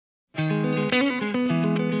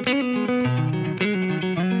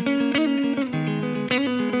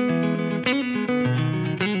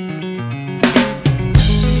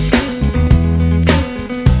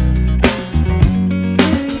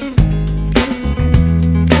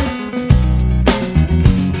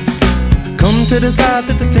to decide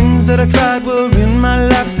that the things that I tried were in my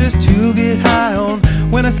life just to get high on.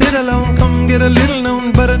 When I sit alone, come get a little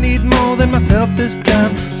known, but I need more than myself this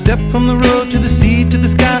time. Step from the road to the sea to the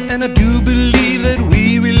sky, and I do believe that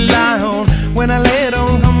we rely on. When I lay it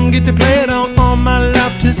on, come get to play it on, all my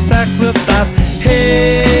life to sacrifice.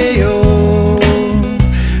 Hey, oh,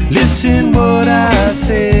 listen what I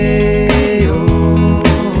say, oh,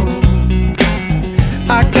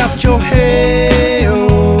 I got your hey,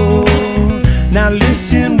 oh, now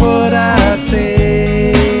listen what I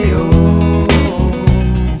say, oh,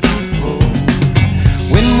 oh.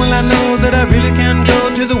 When will I know that I really can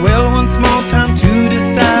go to the well one small time to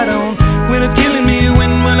decide on? When it's killing me,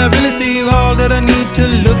 when will I really see all that I need to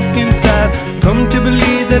look inside? Come to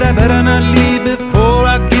believe that I better not leave before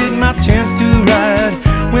I get my chance to ride.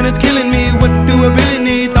 When it's killing me, what do I really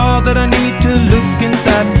need? All that I need to look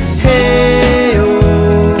inside. Hey,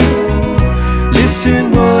 oh,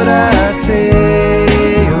 listen what I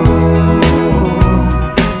say, oh,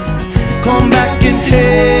 come back and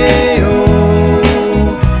hey, oh,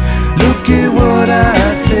 look at what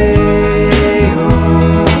I say, oh.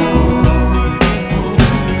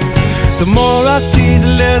 The more I see, the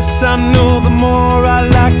less I know, the more I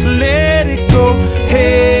like to let it go.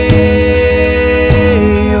 Hey,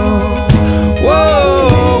 oh,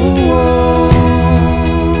 whoa, whoa.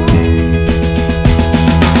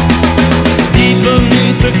 Deep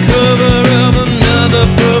beneath the cover of another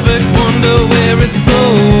perfect wonder, where it's so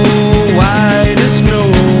white as snow,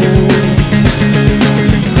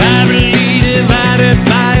 privately divided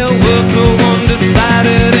by a world so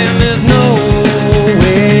undecided, and there's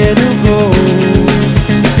nowhere to go.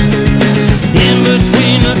 In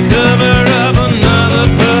between the cover of another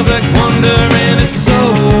perfect wonder, and it's so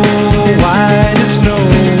white as snow,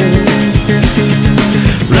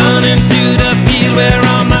 running through the field where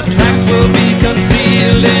all my tracks will be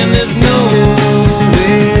concealed, and there's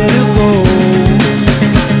nowhere to go.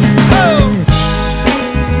 Oh!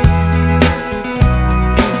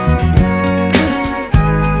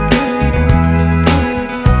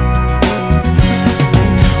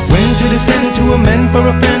 When to descend, to amend, for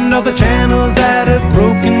a friend, all the channels that have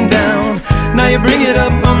broken down. Now you bring it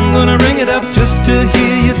up, I'm gonna ring it up just to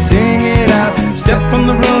hear you sing it out. Step from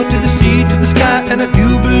the road to the sea to the sky, and I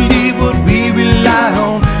do believe what we rely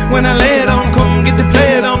on. When I lay it on, come get to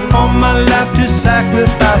play it on, all my life to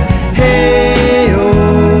sacrifice. Hey,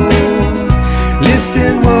 oh,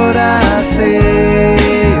 listen what I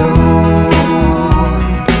say, oh,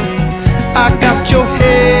 I got your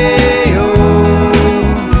hey, oh,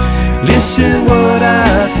 listen what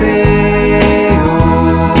I say, oh.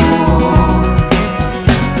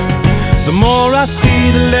 The more I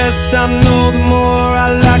see, the less I know, the more I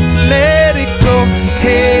like to let it go.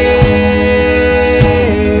 Hey,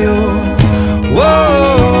 oh,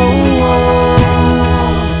 whoa, whoa.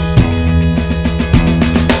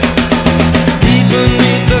 Deep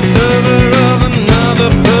beneath the cover of another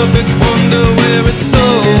perfect wonder, where it's so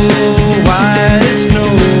white as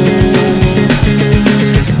snow,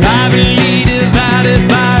 privately divided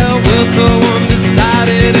by a world so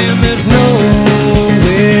undecided, and there's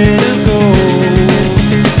nowhere to go.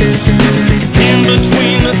 In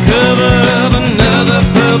between the cover of another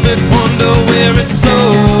perfect wonder, where it's